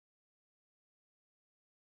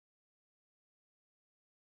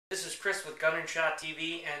This is Chris with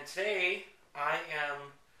Gun&ShotTV, and today I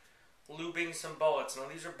am lubing some bullets. Now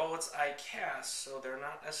these are bullets I cast, so they're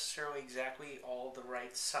not necessarily exactly all the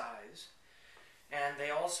right size. And they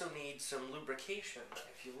also need some lubrication.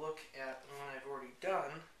 If you look at one I've already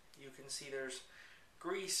done, you can see there's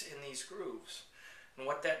grease in these grooves. And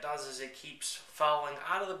what that does is it keeps falling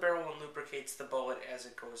out of the barrel and lubricates the bullet as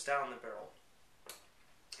it goes down the barrel.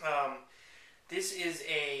 This is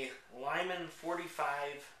a Lyman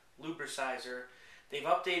 45 Lubrisizer. They've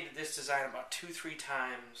updated this design about 2-3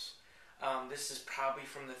 times. This is probably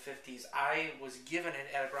from the 50s. I was given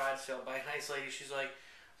it at a garage sale by a nice lady. She's like,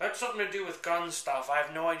 that's something to do with gun stuff. I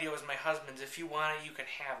have no idea it was my husband's. If you want it, you can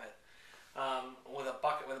have it. With a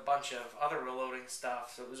bucket with a bunch of other reloading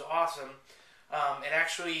stuff. So it was awesome. It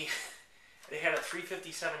actually, it had a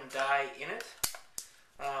 357 die in it.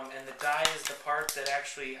 And the die is the part that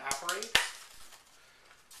actually operates.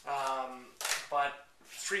 But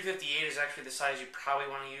 358 is actually the size you probably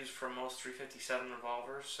want to use for most 357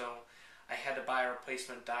 revolvers, so I had to buy a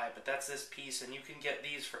replacement die. But that's this piece, and you can get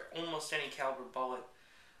these for almost any caliber bullet,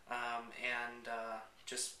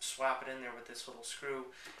 just swap it in there with this little screw.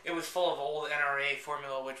 It was full of old NRA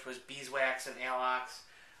formula, which was beeswax and alox.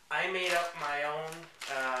 I made up my own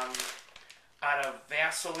out of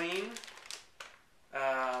Vaseline,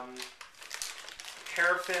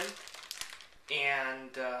 paraffin,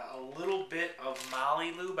 and a little bit of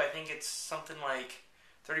Molly lube. I think it's something like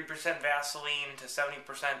 30% Vaseline to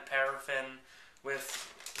 70% paraffin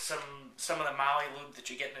with some of the Molly lube that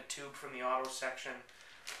you get in a tube from the auto section.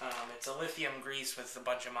 It's a lithium grease with a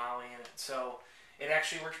bunch of Molly in it, so it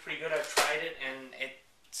actually works pretty good. I've tried it and it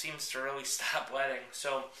seems to really stop leading.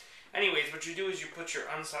 So anyways, what you do is you put your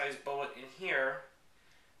unsized bullet in here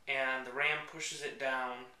and the ram pushes it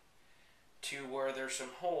down to where there's some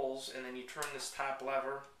holes, and then you turn this top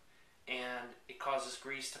lever and it causes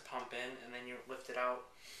grease to pump in, and then you lift it out.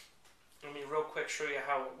 Let me real quick show you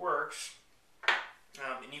how it works.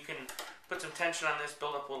 And you can put some tension on this,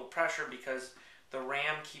 build up a little pressure, because the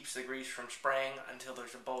ram keeps the grease from spraying until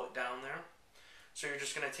there's a bullet down there. So you're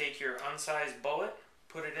just going to take your unsized bullet,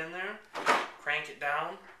 put it in there, crank it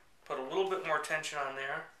down, put a little bit more tension on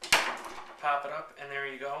there, pop it up, and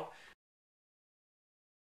there you go.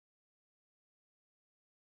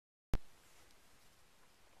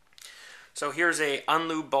 So here's a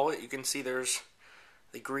unlubed bullet. You can see there's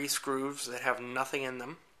the grease grooves that have nothing in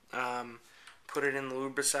them. Put it in the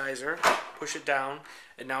lubrisizer, push it down,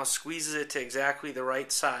 it now squeezes it to exactly the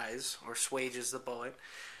right size, or swages the bullet.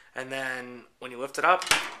 And then when you lift it up,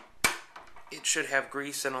 it should have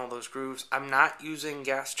grease in all those grooves. I'm not using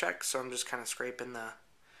gas check, so I'm just kind of scraping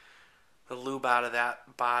the lube out of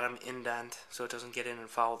that bottom indent so it doesn't get in and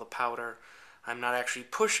follow the powder. I'm not actually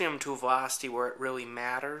pushing them to a velocity where it really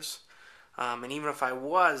matters. And even if I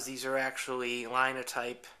was, these are actually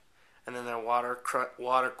linotype, and then they're water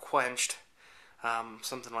quenched,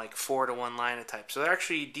 something like 4-to-1 linotype. So they're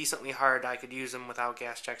actually decently hard. I could use them without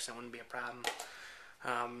gas checks. It wouldn't be a problem.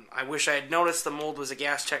 I wish I had noticed the mold was a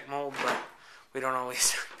gas check mold, but we don't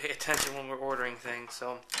always pay attention when we're ordering things.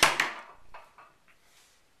 So,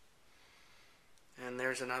 and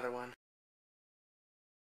there's another one.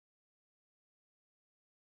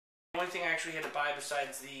 The only thing I actually had to buy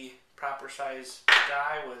besides the proper size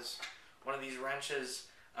die was one of these wrenches.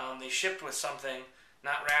 They shipped with something,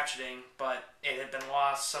 not ratcheting, but it had been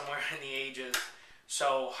lost somewhere in the ages.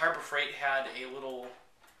 So Harbor Freight had a little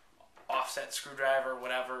offset screwdriver,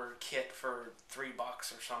 whatever, kit for $3 or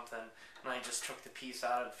something, and I just took the piece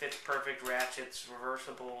out. It fits perfect, ratchets,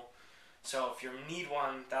 reversible. So if you need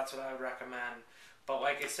one, that's what I would recommend. But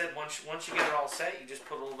like I said, once you get it all set, you just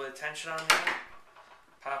put a little bit of tension on there,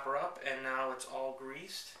 pop her up, and now it's all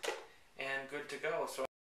greased and good to go. So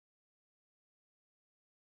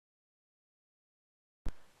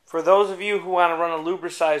for those of you who want to run a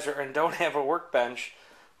lubrisizer and don't have a workbench,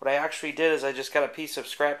 what I actually did is I just got a piece of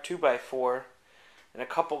scrap 2x4 and a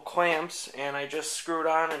couple clamps, and I just screw it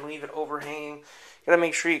on and leave it overhanging. You gotta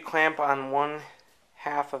make sure you clamp on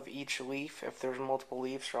 1/2 of each leaf if there's multiple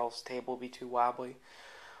leaves, or else the table will be too wobbly.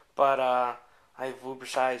 But I've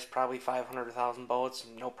lubricized probably 500 to 1,000 bullets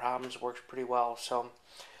and no problems. It works pretty well. So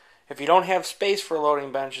if you don't have space for a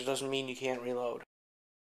loading bench, it doesn't mean you can't reload.